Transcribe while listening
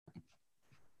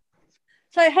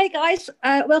So, hey guys,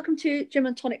 welcome to Gym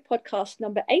and Tonic podcast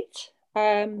number 8.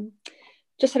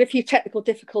 Just had a few technical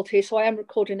difficulties, so I am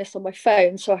recording this on my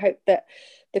phone. So I hope that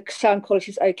the sound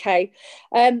quality is okay.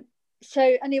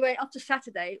 So anyway, after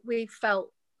Saturday, we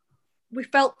felt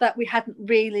that we hadn't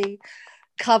really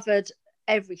covered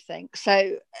everything.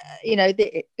 So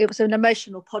it was an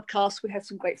emotional podcast. We had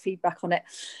some great feedback on it,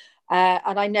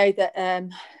 and I know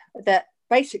that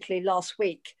basically last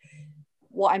week,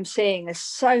 what I'm seeing is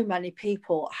so many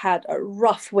people had a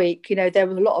rough week. There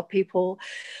were a lot of people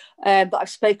that I've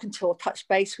spoken to or touched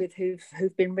base with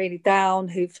who've been really down,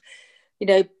 who've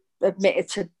admitted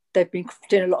to they've been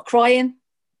doing a lot of crying.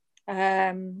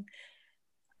 I don't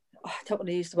want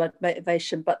to use the word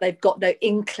motivation, but they've got no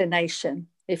inclination,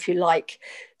 if you like,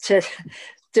 to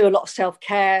do a lot of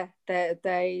self-care.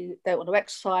 They don't want to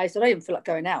exercise. They don't even feel like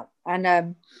going out. And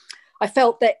I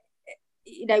felt that,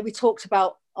 we talked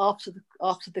about after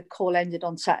the call ended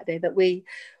on Saturday that we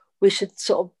should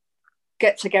sort of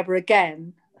get together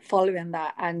again following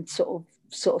that and sort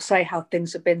of say how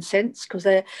things have been since, because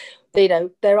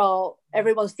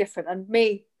everyone's different, and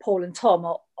me, Paul and Tom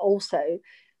are also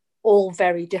all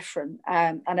very different,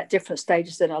 and at different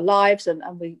stages in our lives, and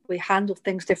we handle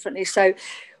things differently. So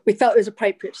we felt it was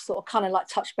appropriate to sort of kind of like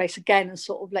touch base again and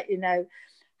sort of let you know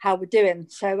how we're doing.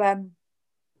 So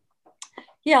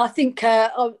I think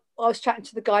I was chatting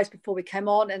to the guys before we came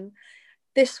on, and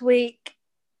this week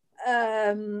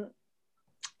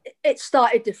it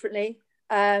started differently.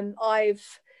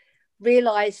 I've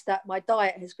realised that my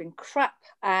diet has been crap,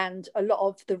 and a lot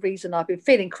of the reason I've been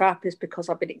feeling crap is because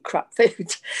I've been eating crap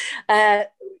food. I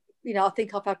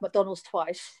think I've had McDonald's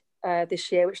twice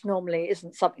this year, which normally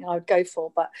isn't something I would go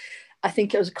for, but I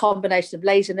think it was a combination of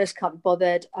laziness, can't be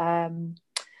bothered.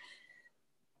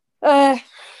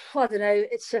 I don't know.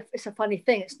 It's a funny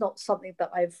thing. It's not something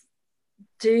that I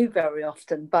do very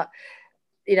often, but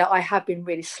I have been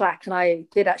really slack, and I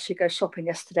did actually go shopping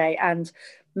yesterday and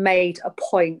made a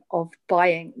point of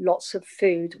buying lots of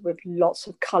food with lots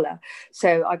of colour.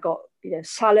 So I got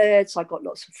salads, I got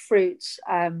lots of fruits,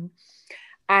 and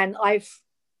I'm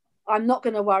not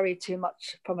going to worry too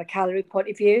much from a calorie point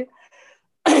of view.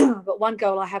 But one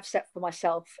goal I have set for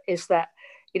myself is that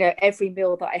every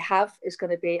meal that I have is going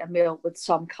to be a meal with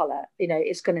some colour.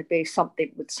 It's going to be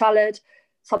something with salad,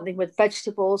 something with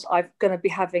vegetables. I'm going to be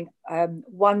having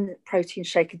one protein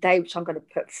shake a day, which I'm going to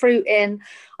put fruit in.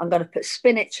 I'm going to put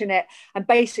spinach in it. And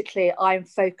basically, I'm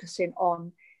focusing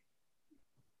on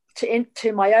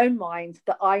to my own mind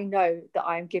that I know that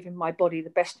I'm giving my body the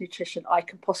best nutrition I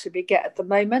can possibly get at the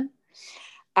moment.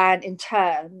 And in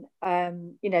turn,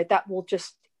 that will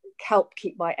just help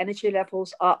keep my energy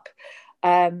levels up,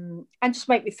 and just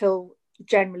make me feel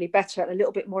generally better and a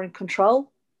little bit more in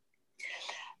control.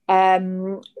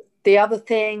 The other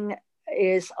thing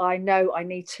is, I know I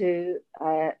need to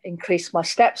increase my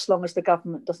steps, as long as the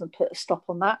government doesn't put a stop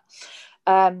on that.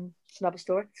 It's another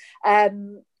story.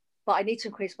 But I need to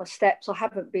increase my steps. I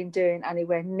haven't been doing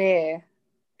anywhere near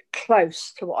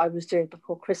close to what I was doing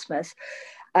before Christmas.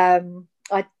 I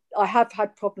have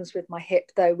had problems with my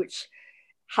hip, though, which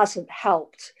hasn't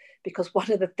helped, because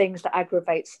one of the things that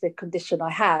aggravates the condition I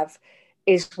have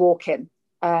is walking.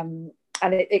 And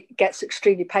it gets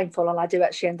extremely painful, and I do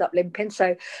actually end up limping.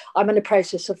 So I'm in the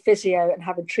process of physio and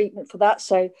having treatment for that.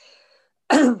 So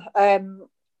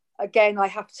again, I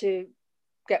have to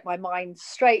get my mind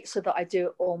straight so that I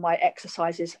do all my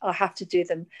exercises. I have to do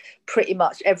them pretty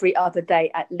much every other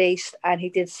day at least. And he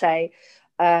did say,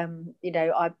 I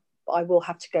will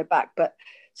have to go back. But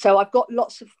so I've got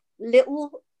lots of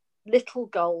little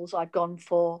goals I've gone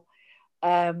for.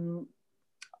 I'm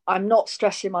not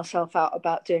stressing myself out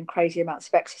about doing crazy amounts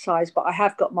of exercise, but I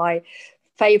have got my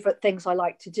favorite things I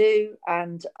like to do.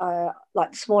 And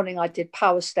like this morning, I did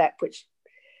power step, which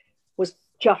was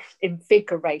just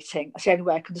invigorating. That's the only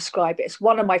way I can describe it. It's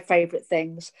one of my favorite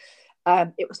things.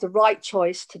 It was the right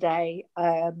choice today.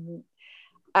 And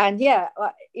yeah,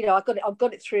 I've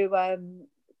got it through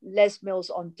Les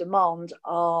Mills On Demand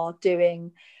are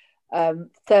doing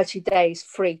 30 days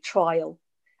free trial.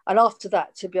 And after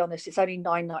that, to be honest, it's only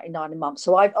 $9.99 a month.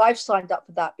 So I've signed up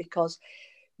for that, because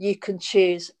you can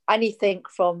choose anything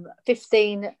from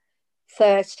 15,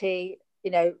 30,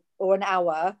 or an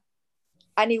hour,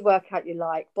 any workout you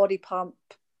like, body pump,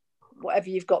 whatever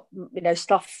you've got,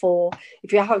 stuff for.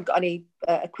 If you haven't got any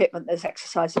equipment, there's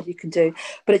exercises you can do.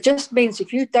 But it just means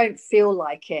if you don't feel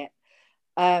like it,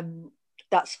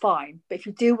 that's fine. But if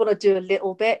you do want to do a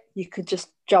little bit, you could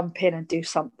just jump in and do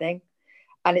something,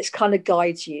 and it's kind of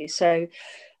guides you. So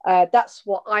that's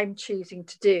what I'm choosing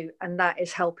to do, and that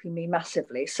is helping me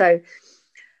massively. So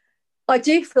I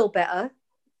do feel better.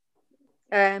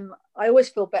 I always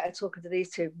feel better talking to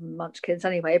these two munchkins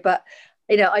anyway, but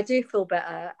I do feel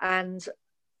better. And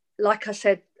like I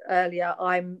said earlier,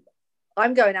 I'm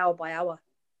going hour by hour.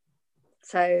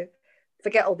 So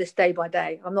forget all this day by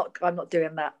day. I'm not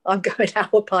doing that. I'm going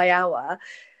hour by hour,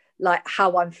 like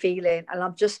how I'm feeling, and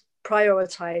I'm just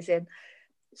prioritizing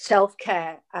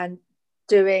self-care and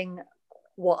doing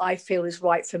what I feel is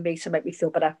right for me to make me feel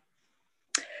better.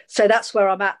 So that's where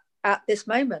I'm at this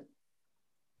moment.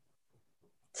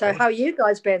 So how you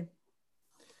guys been?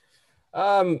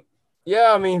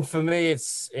 Yeah, I mean, for me,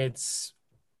 it's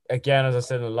again, as I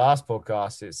said in the last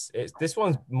podcast, it's this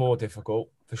one's more difficult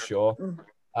for sure.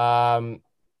 Um,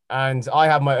 and I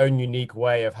have my own unique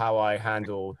way of how I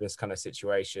handle this kind of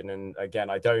situation. And again,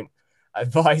 I don't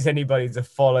advise anybody to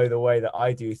follow the way that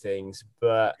I do things,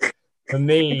 but for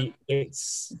me,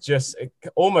 it's just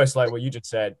almost like what you just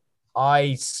said.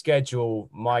 I schedule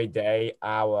my day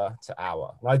hour to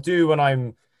hour. And I do when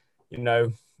I'm, you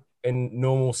know, in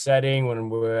normal setting when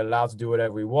we're allowed to do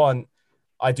whatever we want.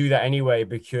 I do that anyway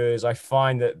because I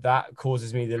find that that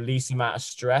causes me the least amount of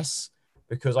stress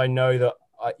because I know that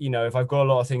if I've got a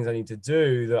lot of things I need to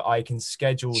do, that I can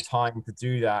schedule time to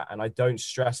do that, and I don't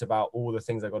stress about all the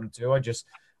things I got to do. I just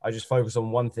focus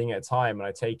on one thing at a time, and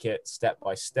I take it step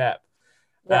by step.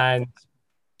 Yeah. And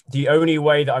the only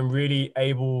way that I'm really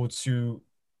able to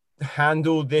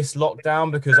handle this lockdown,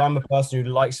 because I'm a person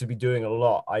who likes to be doing a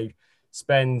lot. I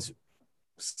spend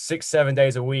 6-7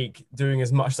 days a week doing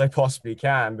as much as I possibly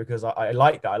can because I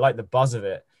like that. I like the buzz of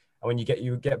it. And when you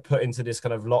get put into this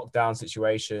kind of lockdown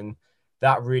situation,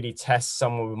 that really tests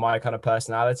someone with my kind of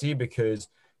personality because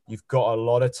you've got a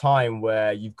lot of time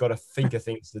where you've got to think of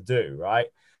things to do, right?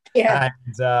 Yeah.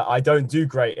 And I don't do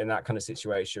great in that kind of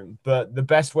situation. But the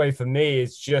best way for me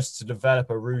is just to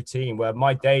develop a routine where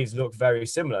my days look very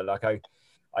similar. Like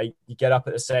I get up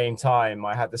at the same time.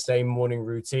 I have the same morning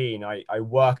routine. I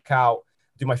work out,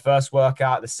 do my first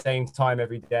workout at the same time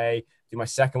every day, do my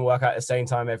second workout at the same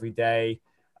time every day.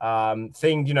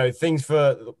 Things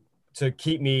to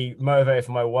keep me motivated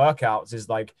for my workouts is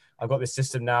like, I've got this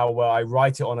system now where I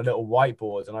write it on a little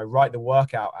whiteboard and I write the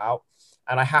workout out,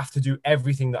 and I have to do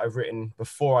everything that I've written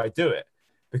before I do it.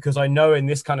 Because I know in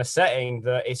this kind of setting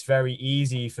that it's very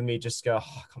easy for me just to go,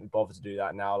 I can't be bothered to do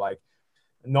that now. Like,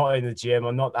 not in the gym,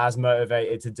 I'm not as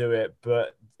motivated to do it,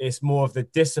 but it's more of the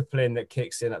discipline that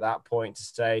kicks in at that point to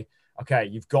say, okay,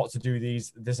 you've got to do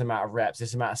this amount of reps,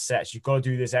 this amount of sets. You've got to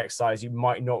do this exercise you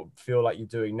might not feel like you're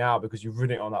doing now because you've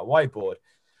written it on that whiteboard.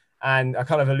 And I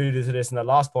kind of alluded to this in the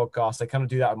last podcast. I kind of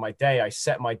do that with my day. I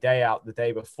set my day out the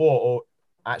day before, or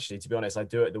actually, to be honest, I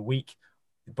do it the week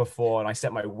before, and I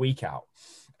set my week out.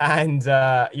 And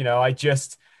I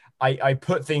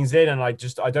put things in, and I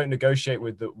don't negotiate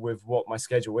with what my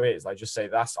schedule is. I just say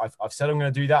I've said I'm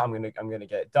going to do that. I'm going to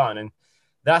get it done, and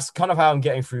that's kind of how I'm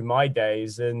getting through my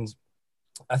days. And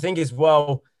I think as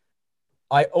well,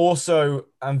 I also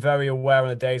am very aware on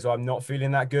the days where I'm not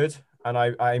feeling that good, and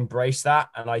I embrace that,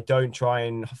 and I don't try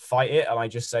and fight it, and I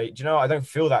just say, I don't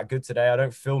feel that good today. I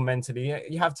don't feel mentally.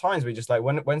 You have times where you're just like,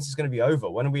 when's this going to be over?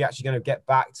 When are we actually going to get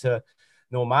back to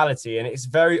normality? And it's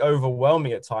very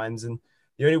overwhelming at times, and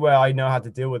the only way I know how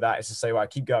to deal with that is to say, well,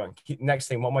 keep going. Next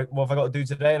thing, what have I got to do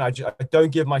today? And I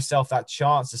don't give myself that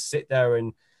chance to sit there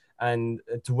and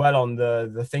dwell on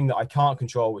the thing that I can't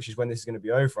control, which is when this is going to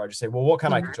be over. I just say, well, what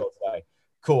can I control today?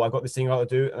 Cool, I've got this thing I got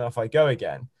to do, and off I go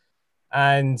again.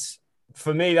 And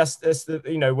for me, that's the,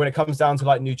 when it comes down to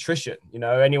like nutrition,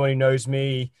 anyone who knows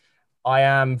me, I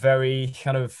am very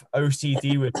kind of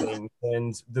OCD with things.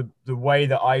 And the way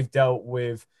that I've dealt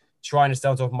with trying to stay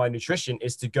on top of my nutrition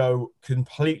is to go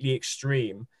completely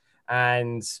extreme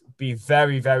and be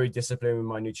very, very disciplined with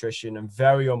my nutrition and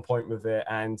very on point with it,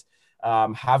 and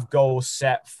have goals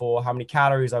set for how many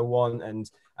calories I want, and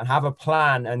have a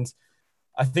plan. And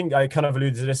I think I kind of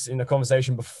alluded to this in the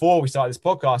conversation before we started this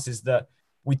podcast, is that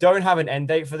we don't have an end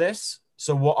date for this.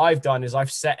 So what I've done is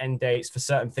I've set end dates for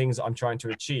certain things that I'm trying to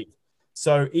achieve.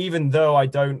 So even though I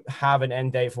don't have an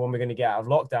end date for when we're going to get out of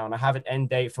lockdown, I have an end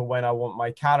date for when I want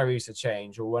my calories to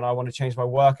change, or when I want to change my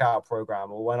workout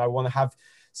program, or when I want to have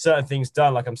certain things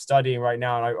done. Like I'm studying right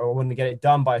now, and I want to get it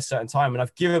done by a certain time. And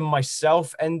I've given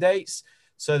myself end dates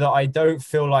so that I don't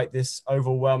feel like this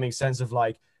overwhelming sense of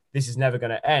like, this is never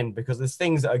going to end, because there's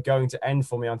things that are going to end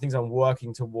for me and things I'm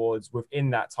working towards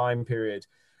within that time period.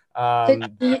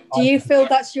 Do you feel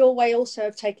that's your way also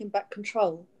of taking back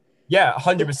control? Yeah,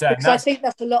 100%. Because I think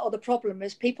that's a lot of the problem,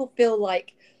 is people feel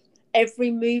like every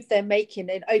move they're making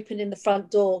in opening the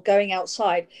front door, going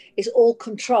outside, is all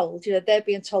controlled. They're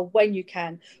being told when you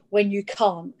can, when you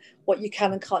can't, what you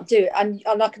can and can't do. And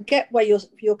I can get where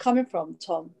you're coming from,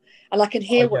 Tom. And I can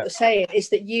hear what you're saying is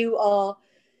that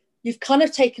you've kind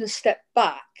of taken a step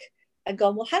back and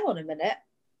gone, well, hang on a minute.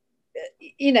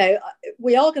 You know,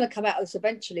 we are going to come out of this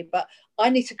eventually, but I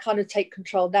need to kind of take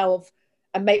control now of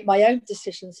and make my own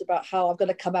decisions about how I'm going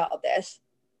to come out of this.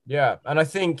 Yeah. And I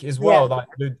think as well, like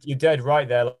you're dead right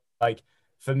there. Like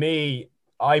for me,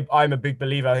 I'm a big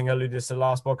believer, I think I alluded to this in the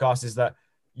last podcast, is that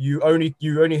you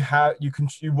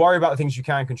worry about the things you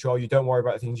can control. You don't worry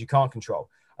about the things you can't control.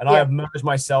 And I have merged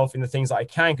myself in the things that I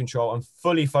can control and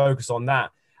fully focus on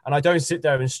that. And I don't sit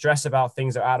there and stress about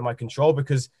things that are out of my control,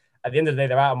 because at the end of the day,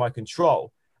 they're out of my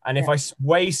control. And if I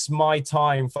waste my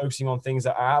time focusing on things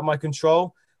that are out of my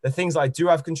control, the things that I do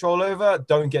have control over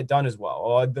don't get done as well,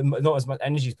 or not as much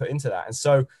energy is put into that. And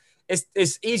so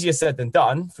it's easier said than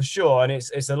done, for sure. And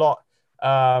it's a lot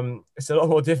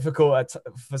more difficult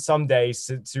for some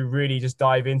days to really just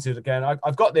dive into it again.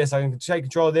 I've got this, I can take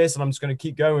control of this, and I'm just going to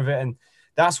keep going with it. And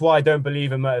that's why I don't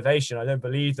believe in motivation. I don't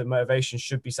believe that motivation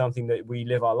should be something that we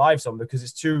live our lives on, because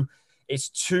it's too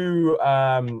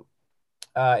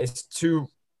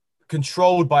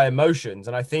controlled by emotions.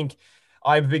 And I think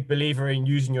I'm a big believer in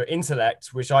using your intellect,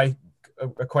 which I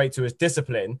equate to as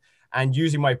discipline, and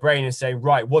using my brain and saying,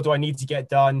 right, what do I need to get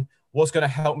done? What's going to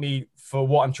help me for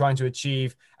what I'm trying to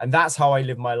achieve? And that's how I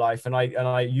live my life. And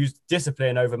I use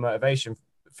discipline over motivation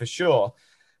for sure.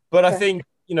 But I think,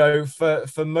 you know,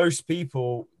 for most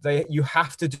people, you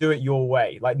have to do it your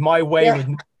way. Like my way would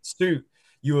not suit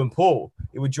you and Paul.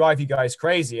 It would drive you guys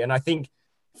crazy. And I think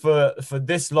for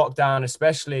this lockdown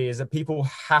especially, is that people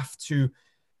have to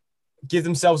give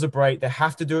themselves a break. They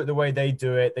have to do it the way they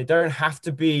do it. They don't have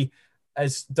to be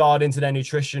as dialed into their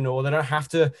nutrition, or they don't have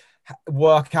to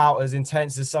work out as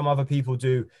intense as some other people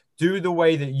do. Do the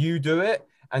way that you do it,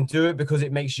 and do it because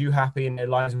it makes you happy and it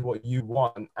aligns with what you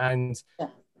want. And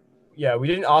we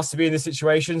didn't ask to be in this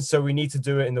situation, so we need to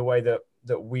do it in the way that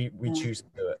we choose to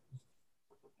do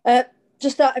it.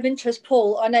 Just out of interest,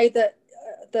 Paul, I know that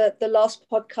the last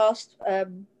podcast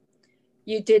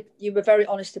you were very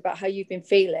honest about how you've been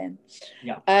feeling.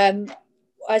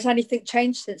 Has anything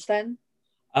changed since then?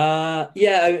 So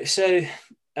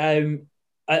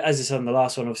as I said on the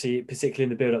last one, obviously, particularly in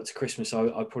the build up to Christmas,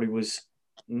 I probably was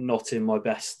not in my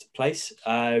best place.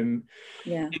 Things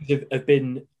have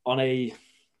been on a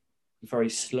very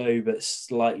slow but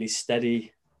slightly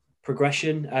steady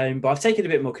progression, but I've taken a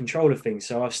bit more control of things.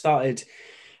 So I've started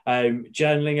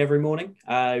journaling every morning,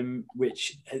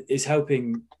 which is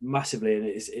helping massively, and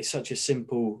it's such a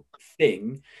simple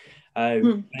thing.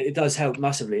 It does help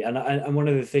massively, and one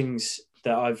of the things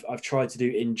that I've tried to do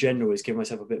in general is give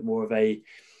myself a bit more of a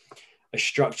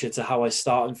structure to how I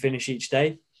start and finish each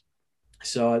day.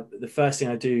 So the first thing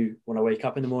I do when I wake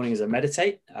up in the morning is I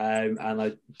meditate, and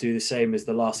I do the same as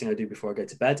the last thing I do before I go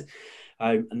to bed,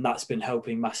 and that's been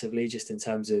helping massively, just in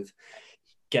terms of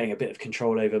getting a bit of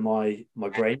control over my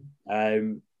brain.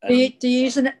 Do you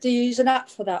use an app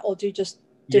for that, or do you just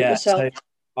do it yourself? So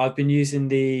I've been using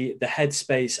the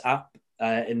Headspace app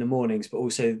in the mornings, but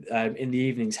also in the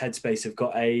evenings. Headspace have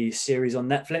got a series on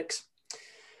Netflix.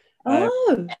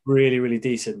 Really, really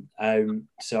decent.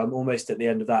 So I'm almost at the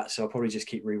end of that, so I'll probably just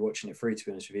keep rewatching it through, to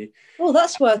be honest with you. Well,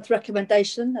 that's worth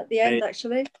recommendation at the end,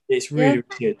 actually. It's really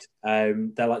good.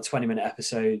 They're like 20-minute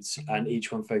episodes, and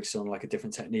each one focuses on like a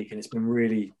different technique, and it's been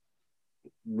really,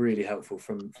 really helpful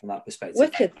from that perspective.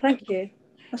 Wicked, thank you.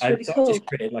 That's really cool. I've just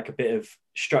created like a bit of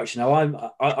structure.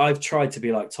 Now I've tried to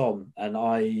be like Tom, and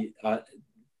I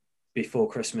before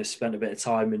Christmas spent a bit of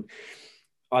time, and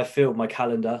I filled my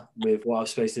calendar with what I was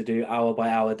supposed to do hour by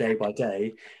hour, day by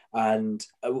day. And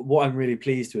what I'm really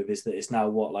pleased with is that it's now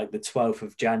like the 12th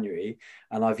of January,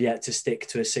 and I've yet to stick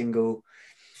to a single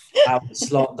hour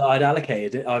slot that I'd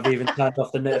allocated. I've even turned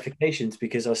off the notifications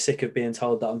because I was sick of being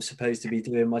told that I'm supposed to be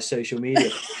doing my social media,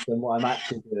 and what I'm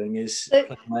actually doing is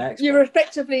playing my Xbox.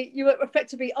 You were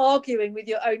effectively arguing with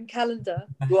your own calendar.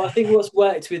 Well, I think what's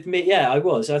worked with me, I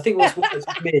was. I think what's worked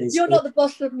with me is you're not the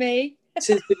boss of me.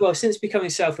 Since becoming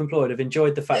self-employed, I've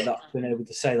enjoyed the fact that I've been able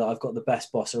to say that I've got the best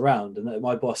boss around, and that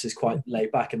my boss is quite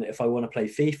laid back, and that if I want to play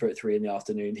FIFA at 3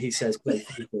 PM, he says play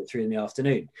FIFA at 3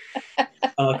 PM.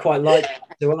 And I quite like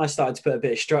that. So when I started to put a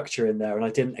bit of structure in there, and I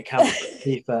didn't account for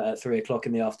FIFA at 3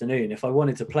 PM, if I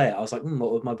wanted to play it, I was like,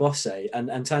 what would my boss say?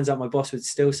 And turns out my boss would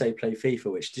still say play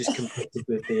FIFA, which just conflicted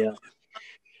with the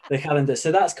calendar.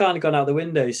 So that's kind of gone out the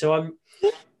window. So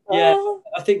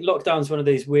I think lockdown's one of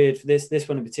these weird. This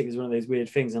one in particular is one of those weird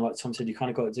things. And like Tom said, you kind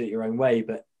of got to do it your own way.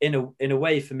 But in a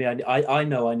way, for me, I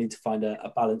know I need to find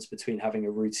a balance between having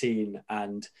a routine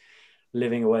and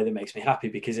living a way that makes me happy.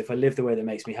 Because if I live the way that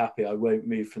makes me happy, I won't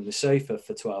move from the sofa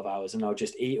for 12 hours, and I'll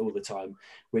just eat all the time,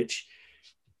 which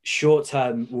short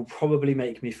term will probably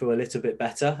make me feel a little bit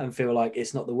better and feel like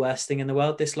it's not the worst thing in the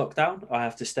world, this lockdown. I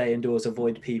have to stay indoors,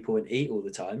 avoid people and eat all the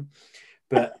time.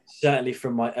 But certainly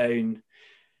from my own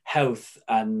health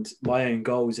and my own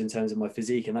goals in terms of my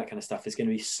physique and that kind of stuff is going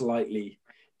to be slightly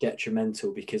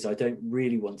detrimental, because I don't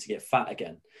really want to get fat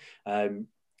again.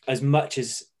 As much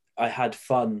as I had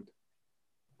fun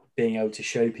being able to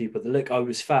show people that, look, I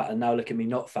was fat and now look at me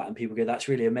not fat, and people go, that's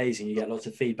really amazing, you get lots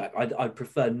of feedback. I'd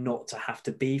prefer not to have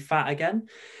to be fat again.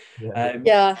 I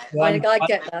get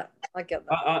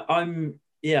that. I'm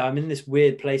in this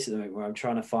weird place at the moment where I'm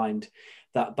trying to find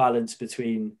that balance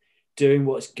between doing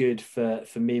what's good for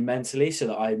me mentally, so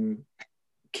that I'm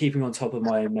keeping on top of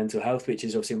my own mental health, which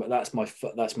is obviously that's my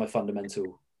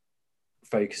fundamental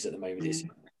focus at the moment, is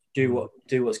do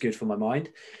what's good for my mind,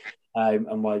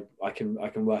 and I can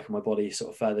work on my body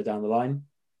sort of further down the line,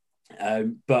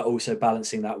 but also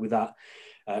balancing that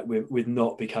with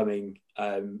not becoming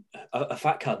a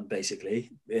fat cunt,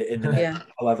 basically, in the next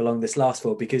however long this lasts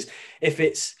for. Because if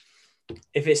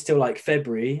it's still like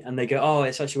February and they go, oh,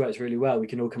 it's actually works really well, we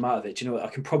can all come out of it, do you know what, I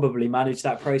can probably manage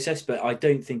that process, but I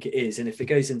don't think it is. And if it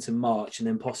goes into March and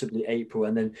then possibly April,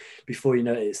 and then before you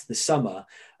know it, it's the summer,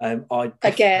 I'd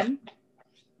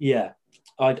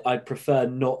prefer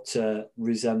not to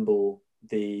resemble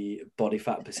the body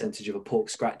fat percentage of a pork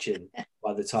scratching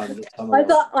by the time I'd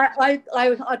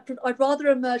rather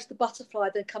emerge the butterfly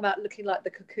than come out looking like the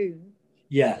cocoon.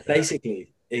 Yeah,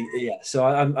 basically. Yeah. So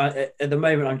I at the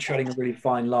moment I'm treading a really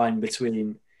fine line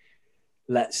between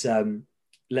let's do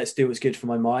what's good for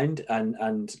my mind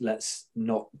and let's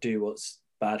not do what's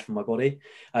bad for my body.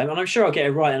 And I'm sure I'll get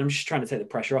it right. And I'm just trying to take the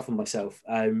pressure off of myself,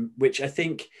 which I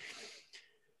think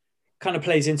kind of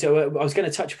plays into, I was going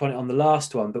to touch upon it on the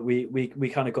last one, but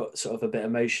we kind of got sort of a bit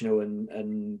emotional,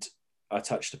 and I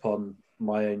touched upon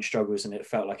my own struggles, and it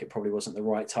felt like it probably wasn't the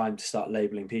right time to start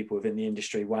labeling people within the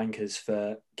industry wankers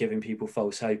for giving people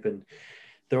false hope and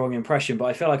the wrong impression. But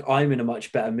I feel like I'm in a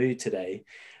much better mood today,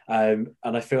 and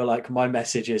I feel like my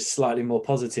message is slightly more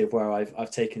positive, where I've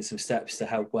taken some steps to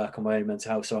help work on my own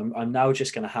mental health. So I'm now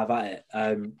just going to have at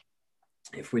it,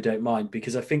 if we don't mind,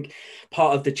 because I think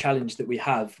part of the challenge that we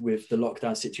have with the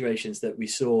lockdown situations that we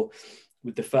saw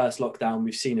with the first lockdown,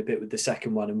 we've seen a bit with the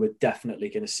second one, and we're definitely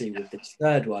going to see with this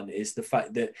third one, is the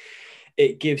fact that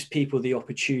it gives people the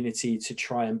opportunity to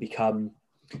try and become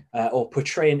or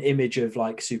portray an image of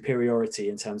like superiority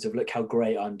in terms of, look how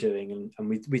great I'm doing. And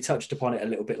we touched upon it a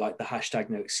little bit, like the hashtag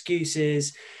no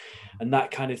excuses and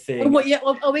that kind of thing.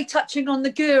 Are we touching on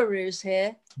the gurus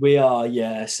here? We are,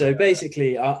 yeah. So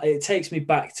basically it takes me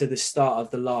back to the start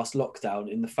of the last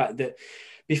lockdown, in the fact that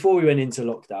before we went into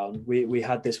lockdown, we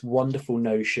had this wonderful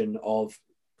notion of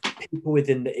people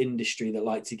within the industry that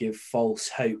like to give false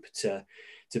hope to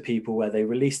people, where they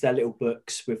release their little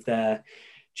books with their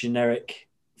generic,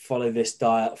 follow this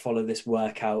diet, follow this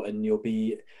workout, and you'll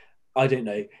be, I don't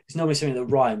know, it's normally something that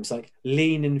rhymes, like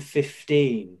lean in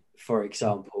 15, for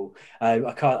example.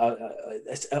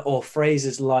 Or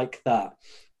phrases like that.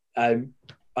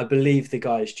 I believe the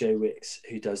guy is Joe Wicks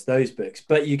who does those books.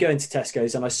 But you go into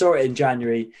Tesco's, and I saw it in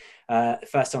January.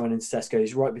 First time I went into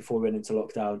Tesco's, right before we went into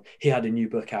lockdown. He had a new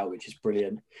book out, which is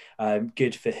brilliant.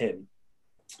 Good for him.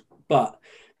 But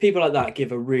people like that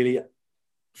give a really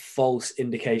false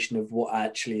indication of what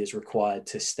actually is required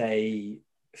to stay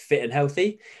fit and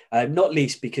healthy. Not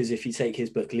least because if you take his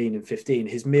book, Lean in 15,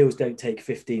 his meals don't take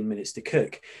 15 minutes to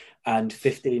cook. And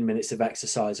 15 minutes of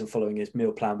exercise and following his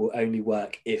meal plan will only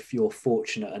work if you're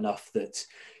fortunate enough that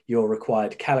your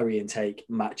required calorie intake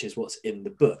matches what's in the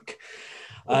book.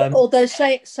 Although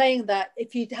saying that,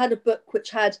 if you had a book which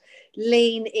had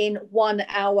lean in 1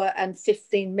 hour and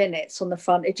 15 minutes on the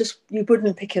front, you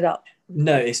wouldn't pick it up.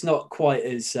 No, it's not quite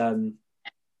as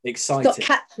exciting. It's not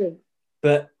catchy.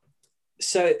 But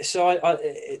so I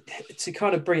to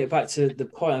kind of bring it back to the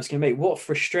point I was going to make, what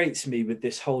frustrates me with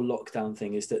this whole lockdown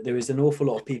thing is that there is an awful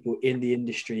lot of people in the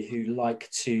industry who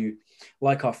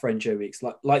like our friend Joe Wicks,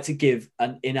 like to give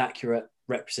an inaccurate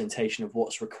representation of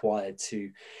what's required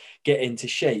to get into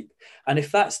shape. And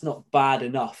if that's not bad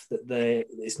enough, that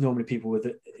it's normally people with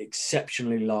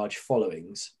exceptionally large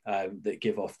followings that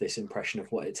give off this impression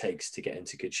of what it takes to get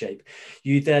into good shape.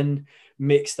 You then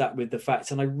mix that with the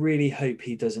fact, and I really hope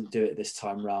he doesn't do it this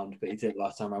time round, but he did it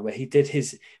last time around, where he did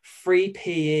his free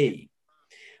PE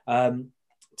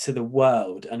to the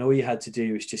world, and all you had to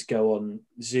do was just go on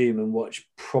Zoom and watch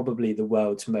probably the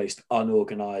world's most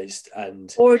unorganized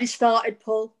and already started,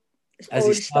 Paul. It's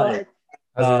already started.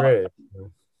 Has it really?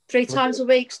 3 times a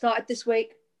week, started this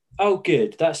week. Oh,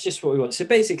 good. That's just what we want. So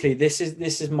basically, this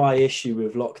is my issue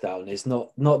with lockdown. Is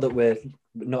not that we're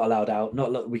not allowed out,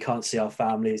 not that we can't see our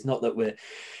families, not that we're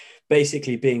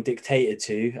basically being dictated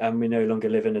to, and we no longer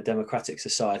live in a democratic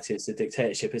society. It's a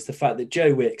dictatorship. It's the fact that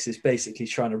Joe Wicks is basically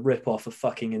trying to rip off a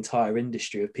fucking entire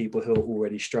industry of people who are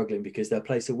already struggling because their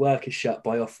place of work is shut,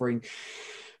 by offering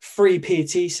free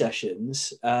PT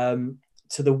sessions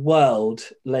to the world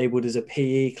labeled as a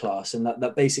PE class. And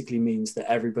that basically means that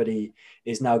everybody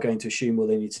is now going to assume all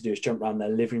they need to do is jump around their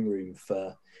living room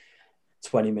for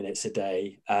 20 minutes a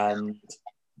day, and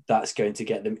that's going to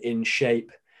get them in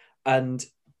shape. And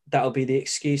that'll be the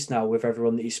excuse now with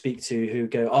everyone that you speak to who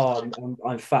go, oh,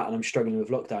 I'm fat and I'm struggling with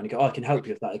lockdown. You go, oh, I can help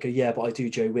you with that. I go, yeah, but I do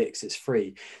Joe Wicks, it's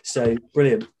free. So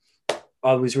brilliant.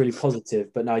 I was really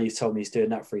positive, but now you've told me he's doing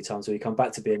that 3 times a week. I'm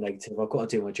back to being negative. I've got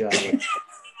to do my journal.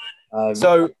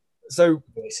 So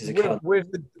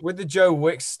with the Joe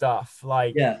Wicks stuff,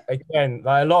 like, again,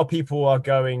 like, a lot of people are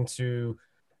going to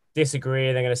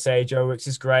disagree. They're going to say Joe Wicks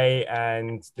is great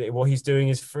and what he's doing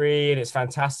is free and it's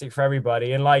fantastic for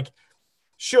everybody. And like,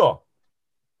 sure,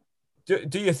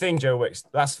 do your thing, Joe Wicks.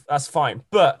 That's fine.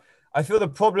 But I feel the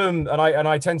problem, and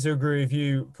I tend to agree with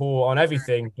you, Paul, on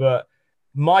everything. But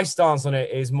my stance on it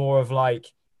is more of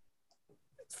like,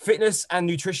 fitness and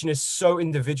nutrition is so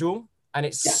individual, and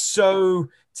it's so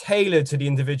tailored to the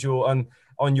individual, and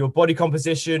on your body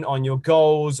composition, on your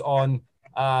goals, on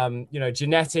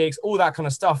genetics, all that kind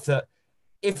of stuff, that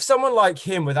if someone like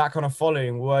him with that kind of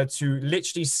following were to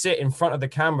literally sit in front of the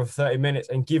camera for 30 minutes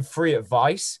and give free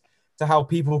advice to how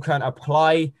people can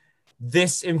apply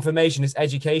this information, this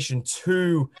education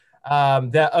to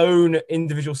their own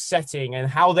individual setting and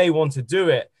how they want to do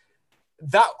it,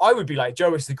 that I would be like,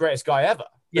 Joe is the greatest guy ever.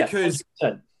 Because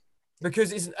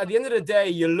it's, at the end of the day,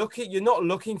 you're not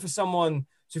looking for someone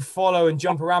to follow and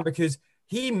jump around, because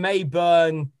he may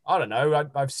burn, I don't know,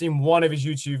 I've seen one of his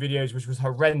YouTube videos, which was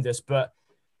horrendous, but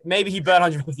maybe he burned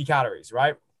 150 calories,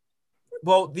 right?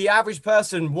 Well, the average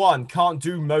person, one, can't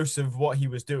do most of what he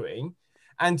was doing.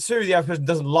 And two, the average person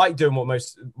doesn't like doing what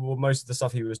most of the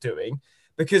stuff he was doing,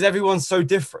 because everyone's so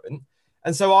different.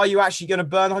 And so are you actually going to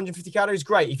burn 150 calories?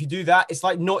 Great. If you do that, it's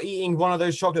like not eating one of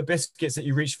those chocolate biscuits that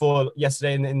you reached for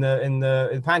yesterday in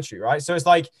the pantry, right? So it's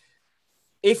like,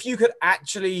 if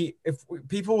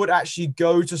people would actually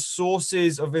go to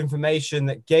sources of information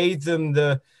that gave them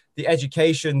the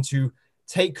education to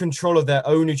take control of their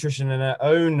own nutrition and their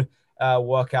own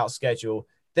workout schedule,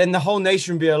 then the whole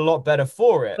nation would be a lot better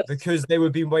for it, because they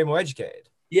would be way more educated.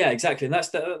 Yeah, exactly. And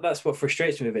that's what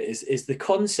frustrates me with it is the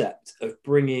concept of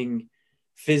bringing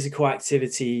physical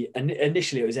activity. And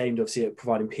initially it was aimed obviously at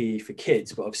providing PE for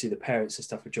kids, but obviously the parents and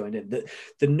stuff have joined in.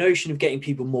 The notion of getting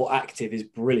people more active is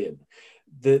brilliant.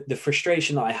 The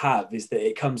frustration that I have is that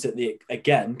it comes at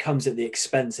the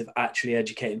expense of actually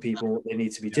educating people what they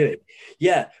need to be doing.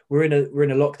 Yeah, we're in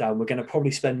a lockdown. We're going to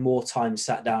probably spend more time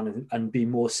sat down and be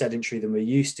more sedentary than we're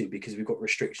used to, because we've got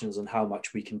restrictions on how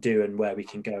much we can do and where we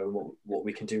can go and what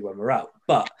we can do when we're out.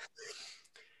 But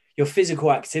your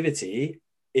physical activity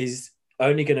is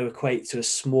only going to equate to a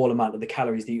small amount of the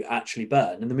calories that you actually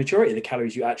burn. And the majority of the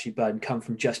calories you actually burn come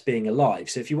from just being alive.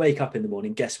 So if you wake up in the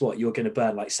morning, guess what? You're going to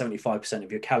burn like 75%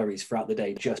 of your calories throughout the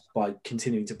day just by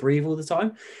continuing to breathe all the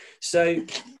time. So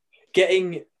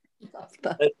getting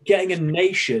a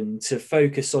nation to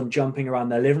focus on jumping around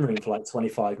their living room for like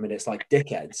 25 minutes like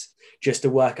dickheads, just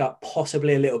to work up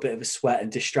possibly a little bit of a sweat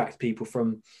and distract people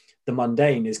from the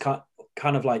mundane, is kind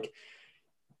of like,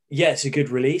 yeah, it's a good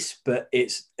release, but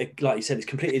it's, like you said, it's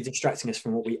completely distracting us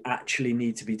from what we actually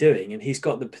need to be doing. And he's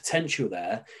got the potential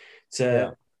there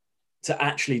to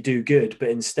actually do good, but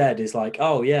instead is like,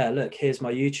 oh yeah, look, here's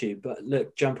my YouTube, but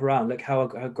look, jump around, look how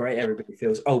great everybody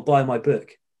feels. Oh, buy my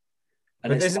book.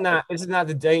 And but isn't that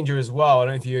the danger as well? I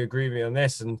don't know if you agree with me on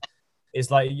this. And it's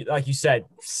like you said,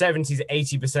 70 to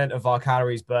 80% of our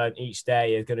calories burned each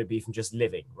day are going to be from just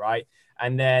living, right?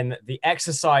 And then the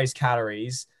exercise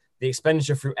calories, the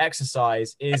expenditure through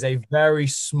exercise, is a very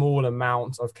small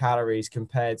amount of calories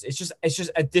compared to, it's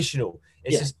just additional.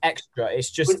 It's just extra.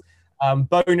 It's just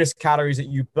bonus calories that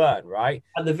you burn, right?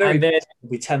 At the very best, it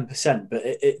will be 10%, but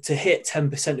to hit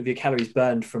 10% of your calories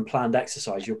burned from planned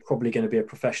exercise, you're probably going to be a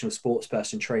professional sports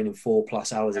person training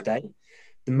 4+ hours a day.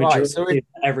 The majority of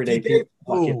everyday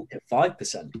people hit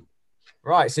 5%.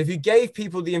 Right. So if you gave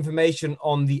people the information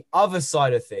on the other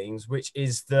side of things, which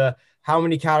is how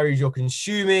many calories you're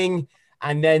consuming,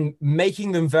 and then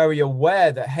making them very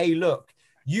aware that, hey, look,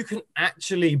 you can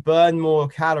actually burn more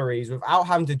calories without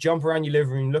having to jump around your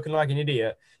living room looking like an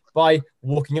idiot by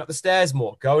walking up the stairs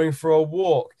more, going for a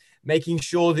walk, making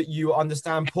sure that you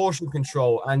understand portion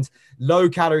control and low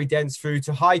calorie dense food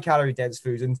to high calorie dense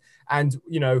foods, and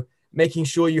making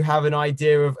sure you have an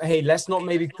idea of, hey, let's not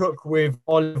maybe cook with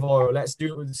olive oil. Let's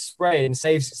do it with spray and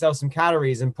save yourself some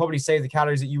calories, and probably save the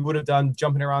calories that you would have done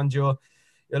jumping around your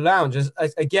lounge.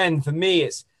 Again, for me,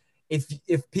 it's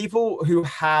if people who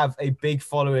have a big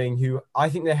following, who I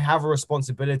think they have a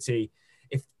responsibility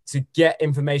to get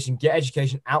information, get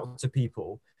education out to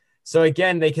people. So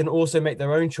again, they can also make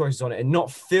their own choices on it and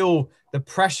not feel the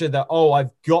pressure that, oh,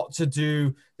 I've got to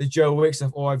do the Joe Wicks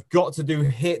stuff, or I've got to do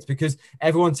HIIT because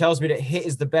everyone tells me that HIIT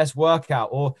is the best workout,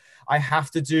 or I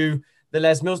have to do the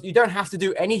Les Mills. You don't have to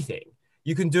do anything.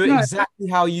 You can do it exactly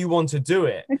how you want to do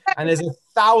it. And there's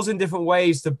 1,000 different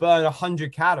ways to burn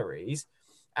 100 calories.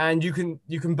 And you can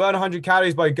burn 100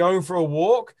 calories by going for a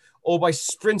walk or by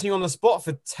sprinting on the spot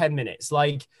for 10 minutes.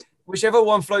 Like, whichever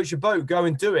one floats your boat, go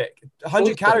and do it.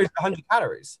 100 calories, 100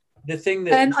 calories. The thing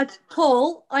that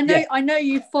Paul, I know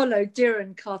you follow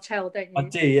Duran Cartel, don't you? I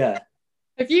do, yeah.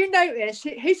 Have you noticed?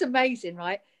 He's amazing,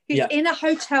 right? He's in a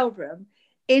hotel room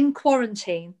in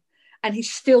quarantine, and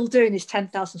he's still doing his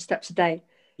 10,000 steps a day.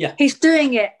 Yeah, he's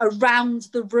doing it around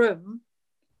the room,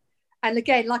 and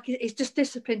again, like, he's just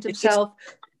disciplined himself.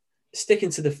 Sticking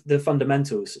to the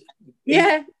fundamentals.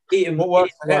 Yeah. Eating the right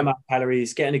amount of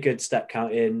calories, getting a good step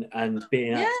count in, and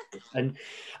being active. And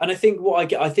I think why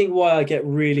I get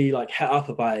really like het up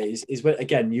about it is when,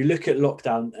 again, you look at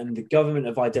lockdown and the government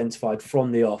have identified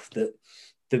from the off that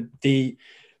the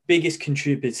biggest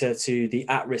contributor to the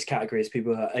at-risk category is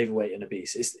people who are overweight and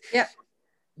obese.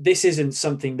 This isn't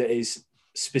something that is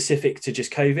specific to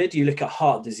just COVID. You look at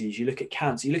heart disease, you look at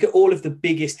cancer, you look at all of the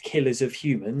biggest killers of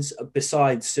humans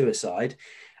besides suicide.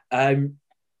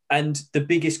 And the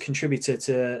biggest contributor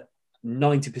to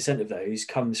 90% of those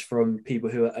comes from people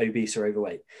who are obese or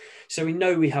overweight. So we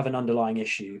know we have an underlying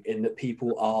issue in that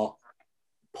people are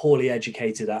poorly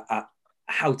educated at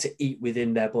how to eat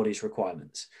within their body's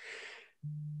requirements.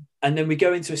 And then we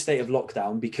go into a state of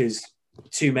lockdown because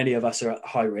too many of us are at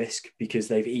high risk because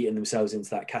they've eaten themselves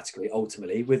into that category,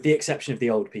 ultimately, with the exception of the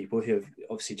old people who have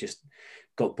obviously just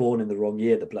got born in the wrong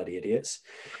year, the bloody idiots.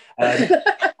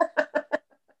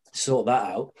 Sort that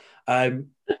out.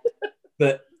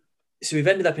 But so we've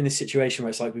ended up in this situation where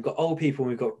it's like we've got old people and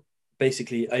we've got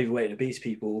basically overweight and obese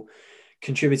people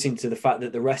contributing to the fact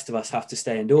that the rest of us have to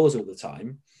stay indoors all the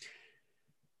time.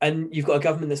 And you've got a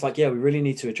government that's like, yeah, we really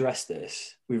need to address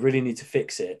this. We really need to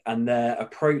fix it. And their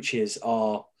approaches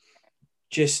are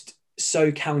just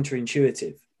so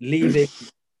counterintuitive, leaving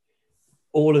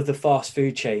all of the fast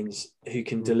food chains who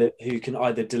can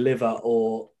either deliver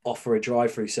or offer a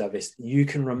drive-through service. You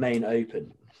can remain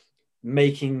open,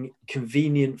 making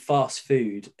convenient fast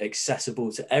food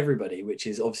accessible to everybody, which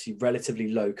is obviously relatively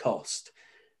low cost.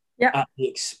 Yeah.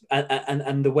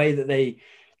 And the way that they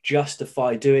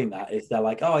justify doing that is they're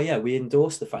like, oh yeah, we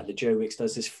endorse the fact that Joe Wicks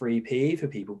does this free PE for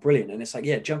people. Brilliant. And it's like,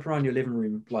 yeah, jump around your living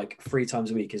room like 3 times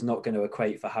a week is not going to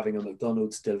equate for having a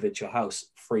McDonald's delivered to your house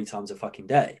 3 times a fucking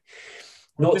day.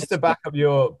 Well, just to back up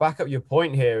your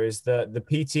point here is that the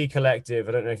PT Collective,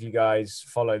 I don't know if you guys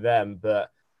follow them,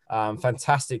 but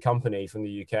fantastic company from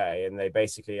the UK, and they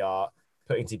basically are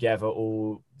putting together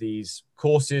all these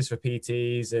courses for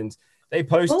PTs, and they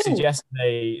posted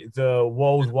yesterday the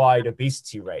worldwide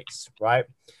obesity rates, right?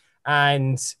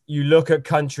 And you look at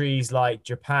countries like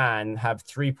Japan have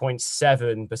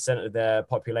 3.7% of their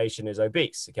population is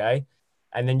obese, okay?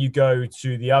 And then you go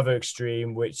to the other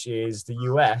extreme, which is the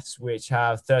US, which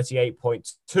have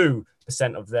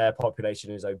 38.2% of their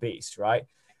population is obese, right?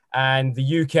 And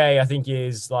the UK, I think,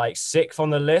 is like 6th on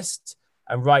the list.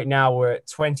 And right now we're at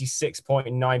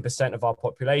 26.9% of our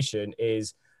population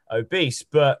is obese.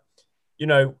 But, you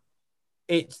know,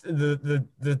 it's the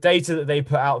data that they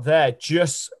put out there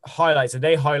just highlights, and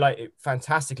they highlight it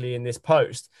fantastically in this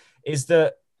post, is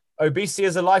that obesity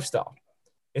is a lifestyle.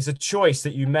 It's a choice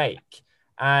that you make.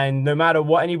 And no matter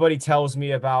what anybody tells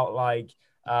me about, like,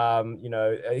 you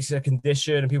know, it's a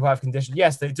condition and people have conditions.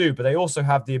 Yes, they do, but they also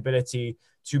have the ability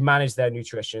to manage their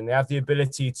nutrition. They have the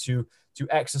ability to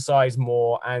exercise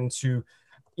more and to,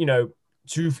 you know,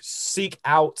 to seek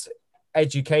out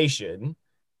education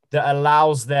that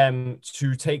allows them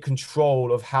to take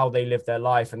control of how they live their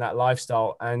life and that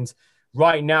lifestyle. And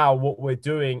right now, what we're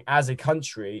doing as a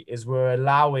country is we're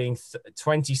allowing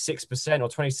 26% or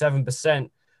 27%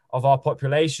 of our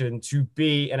population to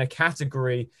be in a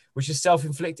category which is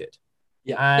self-inflicted.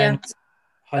 And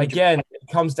again, it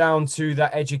comes down to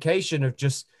that education of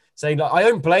just saying, like, I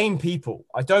don't blame people.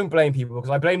 I don't blame people because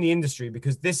I blame the industry,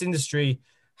 because this industry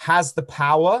has the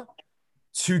power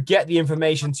to get the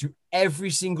information to every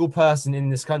single person in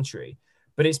this country.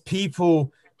 But it's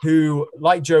people who,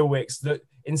 like Joe Wicks, that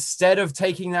instead of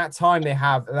taking that time they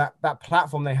have, that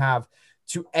platform they have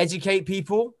to educate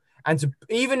people and to,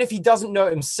 even if he doesn't know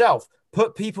it himself,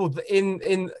 put people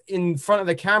in front of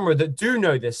the camera that do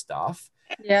know this stuff.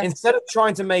 Yeah. Instead of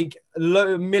trying to make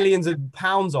millions of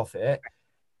pounds off it,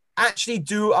 actually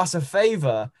do us a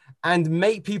favor and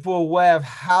make people aware of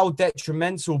how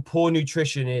detrimental poor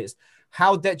nutrition is,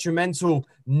 how detrimental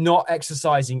not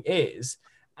exercising is,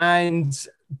 and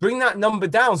bring that number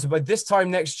down. So by this time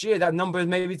next year, that number is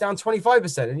maybe down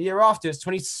 25%, and the year after it's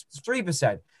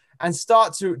 23%, and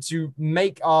start to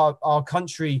make our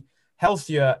country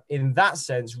healthier in that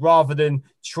sense, rather than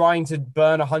trying to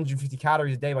burn 150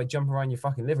 calories a day by jumping around your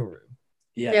fucking living room.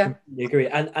 Yeah, completely agree.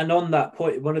 And on that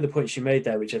point, one of the points you made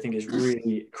there, which I think is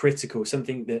really critical,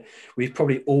 something that we've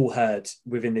probably all heard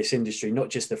within this industry, not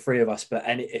just the three of us, but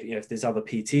if there's other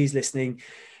PTs listening,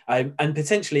 and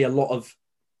potentially a lot of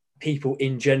people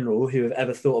in general who have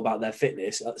ever thought about their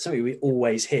fitness, something we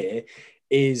always hear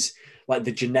is like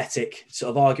the genetic sort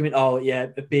of argument. Oh yeah,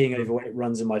 being overweight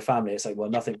runs in my family. It's like, well,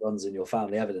 nothing runs in your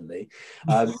family, evidently.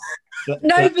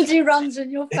 Nobody runs in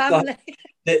your family.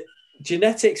 Like,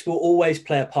 genetics will always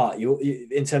play a part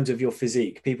in terms of your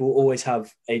physique. People will always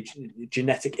have a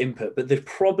genetic input. But the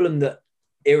problem that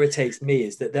irritates me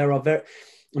is that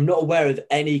I'm not aware of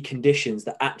any conditions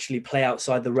that actually play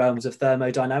outside the realms of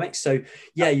thermodynamics. So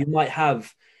yeah, you might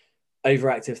have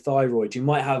overactive thyroid, you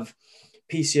might have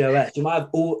PCOS, you might have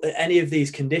any of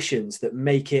these conditions that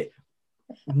make it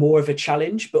more of a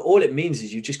challenge, but all it means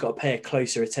is you've just got to pay a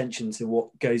closer attention to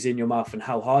what goes in your mouth and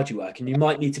how hard you work, and you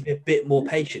might need to be a bit more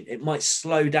patient. It might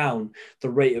slow down the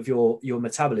rate of your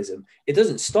metabolism. It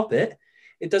doesn't stop it.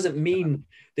 It doesn't mean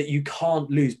that you can't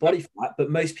lose body fat, but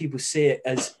most people see it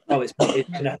as, oh, it's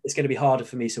going to be harder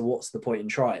for me, so what's the point in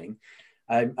trying?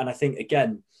 And I think,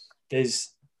 again,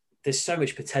 there's so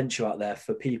much potential out there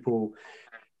for people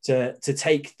to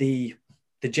take the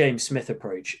James Smith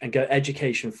approach and go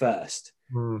education first,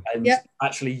 and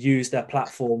actually use their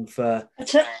platform for.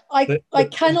 I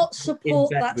cannot support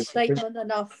that statement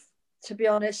enough, to be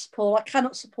honest, Paul. I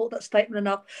cannot support that statement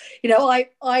enough.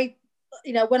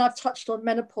 When I've touched on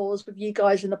menopause with you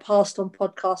guys in the past on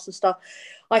podcasts and stuff,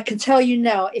 I can tell you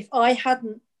now, if I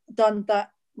hadn't done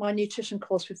my nutrition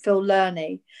course with Phil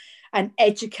Lerney and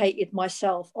educated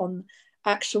myself on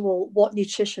actual what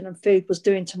nutrition and food was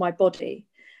doing to my body,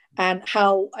 and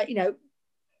how,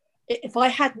 if I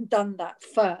hadn't done that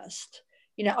first,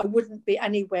 I wouldn't be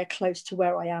anywhere close to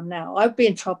where I am now. I'd be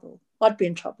in trouble.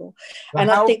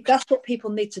 And I think that's what people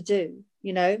need to do,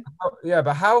 Yeah,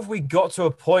 but how have we got to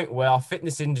a point where our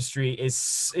fitness industry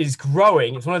is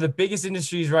growing? It's one of the biggest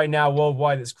industries right now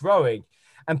worldwide that's growing,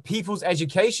 and people's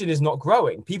education is not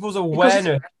growing. People's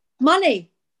awareness.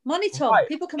 Money, Tom. Right.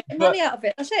 People can make money out of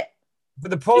it. That's it.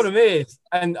 But the problem is,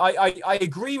 and I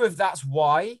agree with that's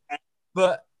why,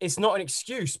 but it's not an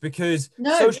excuse, because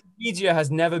social media has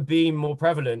never been more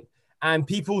prevalent, and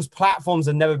people's platforms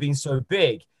have never been so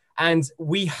big. And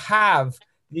we have,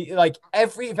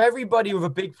 if everybody with a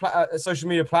big social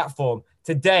media platform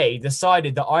today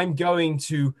decided that I'm going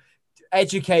to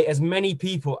educate as many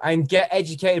people and get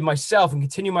educated myself and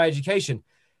continue my education,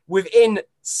 within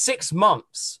 6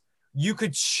 months, you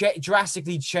could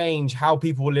drastically change how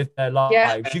people live their lives.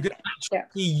 Yeah. You could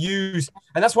actually use,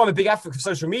 and that's why I'm a big advocate for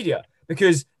social media,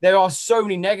 because there are so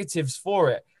many negatives for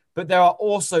it, but there are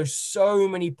also so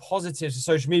many positives to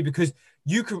social media, because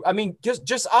you could,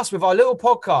 just us with our little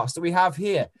podcast that we have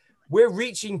here, we're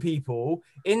reaching people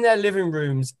in their living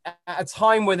rooms at a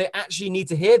time where they actually need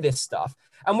to hear this stuff.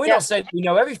 And we're not saying we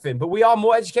know everything, but we are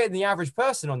more educated than the average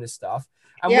person on this stuff.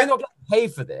 And we're not getting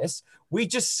paid for this. We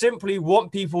just simply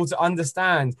want people to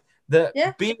understand that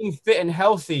being fit and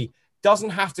healthy doesn't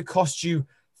have to cost you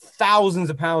thousands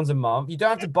of pounds a month. You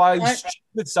don't have to buy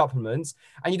stupid supplements,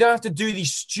 and you don't have to do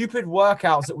these stupid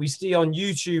workouts that we see on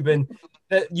YouTube, and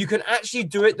that you can actually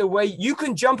do it the way you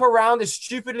can jump around as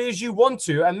stupidly as you want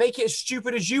to and make it as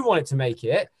stupid as you want it to make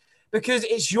it, because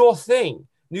it's your thing.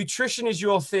 Nutrition is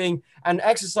your thing, and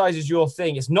exercise is your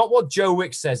thing. It's not what Joe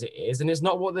Wicks says it is, and it's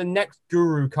not what the next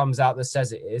guru comes out that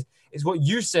says it is. It's what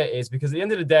you say it is, because at the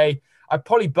end of the day,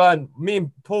 me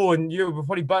and Paul and you will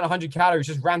probably burn 100 calories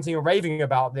just ranting and raving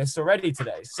about this already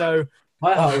today. So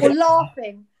we're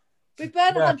laughing. We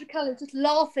burn 100 calories just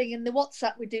laughing in the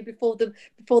WhatsApp we do before the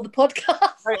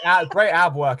podcast. Great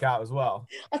ab workout as well.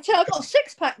 I tell you, I've got a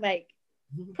 6-pack, mate.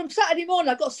 From Saturday morning,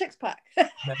 I've got a 6-pack.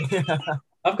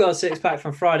 I've got a 6-pack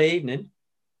from Friday evening.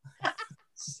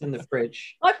 It's in the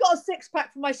fridge. I've got a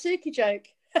 6-pack from my Suki joke.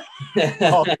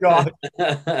 Oh, God.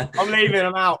 I'm leaving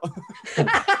them out.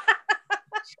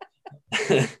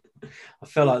 I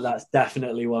feel like that's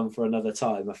definitely one for another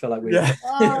time. I feel like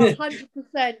 100%.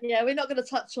 Yeah, we're not going to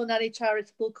touch on any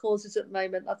charitable causes at the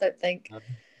moment, I don't think.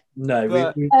 No,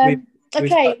 But,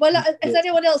 okay. Well, has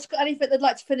anyone else got anything they'd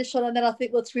like to finish on? And then I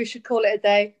think we should call it a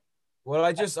day. Well,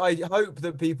 I hope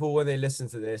that people, when they listen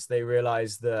to this, they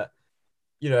realize that,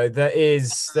 you know, there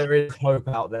is hope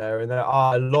out there, and there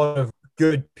are a lot of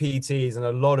good PTs and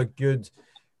a lot of good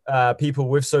people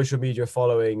with social media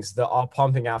followings that are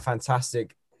pumping out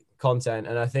fantastic content.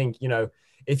 And I think, you know,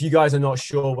 if you guys are not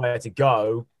sure where to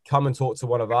go, come and talk to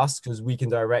one of us, because we can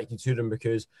direct you to them.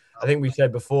 Because I think we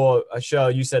said before,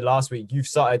 Cheryl, you said last week, you've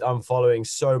started unfollowing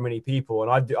so many people,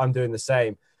 and I'm doing the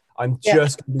same. I'm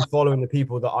just going to be following the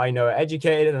people that I know are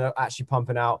educated and are actually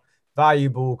pumping out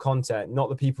valuable content, not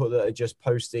the people that are just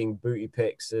posting booty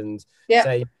pics and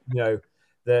say, you know,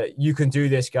 that you can do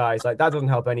this, guys. Like, that doesn't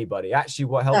help anybody. Actually,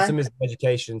 what helps them is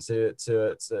education to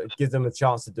give them a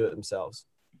chance to do it themselves.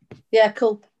 Yeah,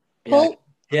 cool. Paul?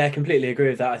 Yeah, I completely agree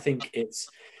with that. I think it's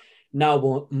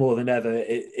now more than ever,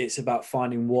 it's about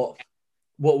finding what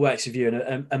works with you.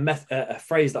 And a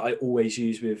phrase that I always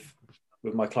use with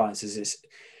my clients is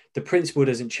the principle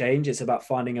doesn't change. It's about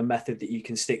finding a method that you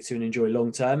can stick to and enjoy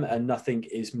long term. And nothing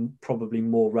is probably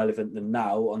more relevant than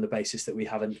now, on the basis that we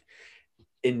have an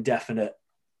indefinite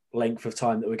length of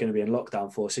time that we're going to be in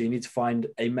lockdown for. So you need to find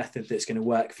a method that's going to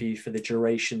work for you for the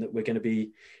duration that we're going to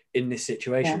be in this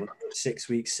situation, 6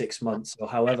 weeks, 6 months, or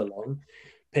however long.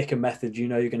 Pick a method you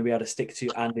know you're going to be able to stick to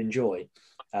and enjoy,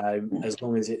 as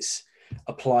long as it's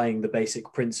applying the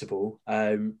basic principle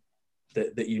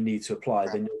that you need to apply.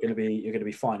 Then you're going to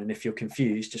be fine. And if you're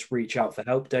confused, just reach out for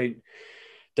help. Don't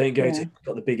go to who's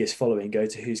got the biggest following. Go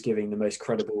to who's giving the most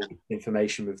credible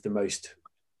information with the most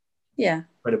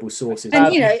credible sources.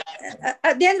 And you know,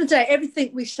 at the end of the day,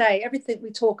 everything we say, everything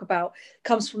we talk about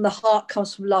comes from the heart,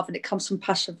 comes from love, and it comes from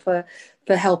passion for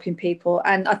helping people.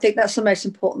 And I think that's the most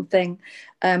important thing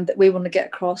that we want to get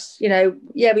across. You know,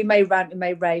 we may rant, we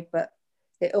may rave, but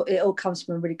it all comes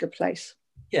from a really good place.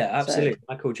 Yeah, absolutely. So,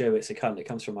 I call Joe Wicks a cunt. It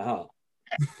comes from my heart.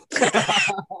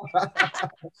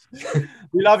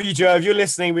 We love you, Joe. If you're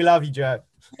listening, we love you, Joe.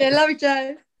 Yeah, love you,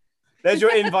 Joe. There's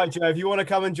your invite, Joe. If you want to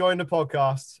come and join the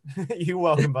podcast, you're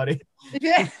welcome, buddy.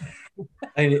 Yeah.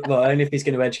 Only if he's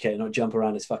going to educate and not jump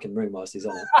around his fucking room whilst he's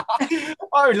on it.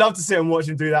 I would love to sit and watch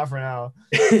him do that for an hour.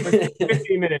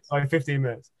 15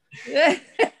 minutes. Yeah.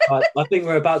 I think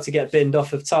we're about to get binned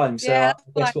off of time. So I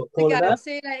guess we'll call it there.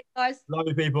 See you later, guys. Love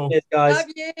you, people. Cheers, guys.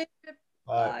 Love you.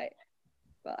 Bye.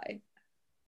 Bye.